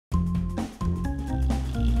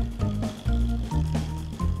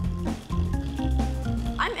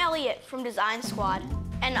I'm Elliot from Design Squad,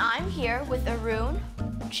 and I'm here with Arun,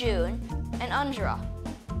 June, and Andra.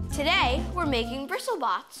 Today, we're making Bristle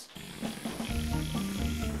Bots.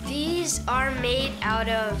 These are made out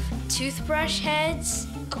of toothbrush heads,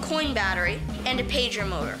 A coin battery, and a pager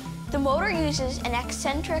motor. The motor uses an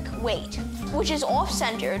eccentric weight, which is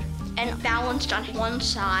off-centered and balanced on one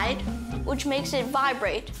side, which makes it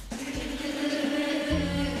vibrate.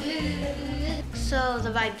 So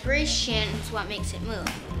the vibration is what makes it move.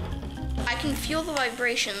 I can feel the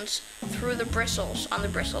vibrations through the bristles on the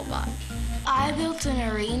Bristle Bot. I built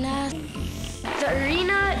an arena. The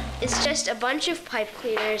arena is just a bunch of pipe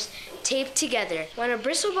cleaners taped together. When a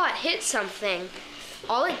Bristle Bot hits something,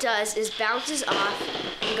 all it does is bounces off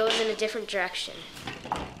and goes in a different direction.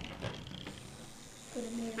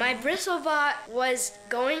 My Bristle Bot was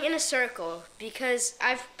going in a circle because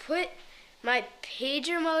I've put my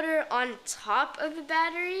pager motor on top of the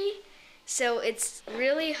battery, so it's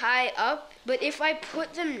really high up. But if I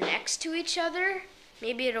put them next to each other,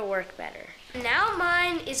 maybe it'll work better. Now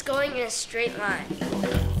mine is going in a straight line.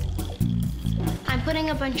 I'm putting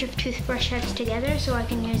a bunch of toothbrush heads together so I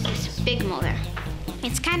can use this big motor.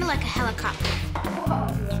 It's kind of like a helicopter.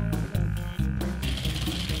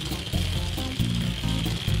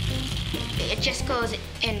 It just goes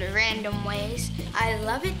in random ways. I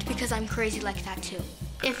love it because I'm crazy like that too.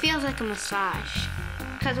 It feels like a massage.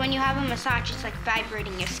 Because when you have a massage, it's like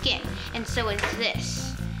vibrating your skin, and so is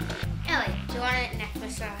this. Ellie, do you want a neck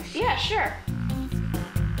massage? Yeah, sure.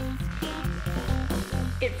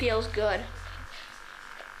 It feels good.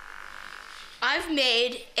 I've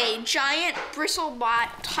made a giant Bristle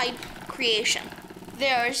Bot type creation.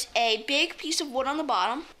 There's a big piece of wood on the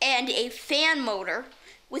bottom and a fan motor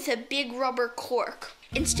with a big rubber cork.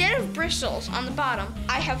 Instead of bristles on the bottom,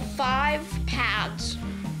 I have 5 pads.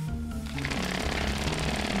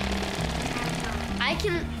 I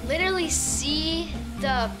can literally see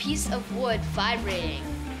the piece of wood vibrating.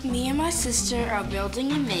 Me and my sister are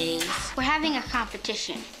building a maze. We're having a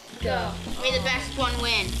competition. Go. May the best one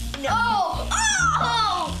win. No!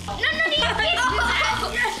 Oh! No, you can't do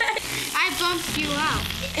that. I bumped you out.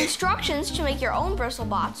 Instructions to make your own Bristle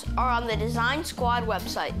Bots are on the Design Squad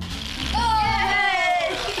website.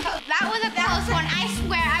 That was a close one. I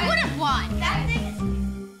swear, I would have won.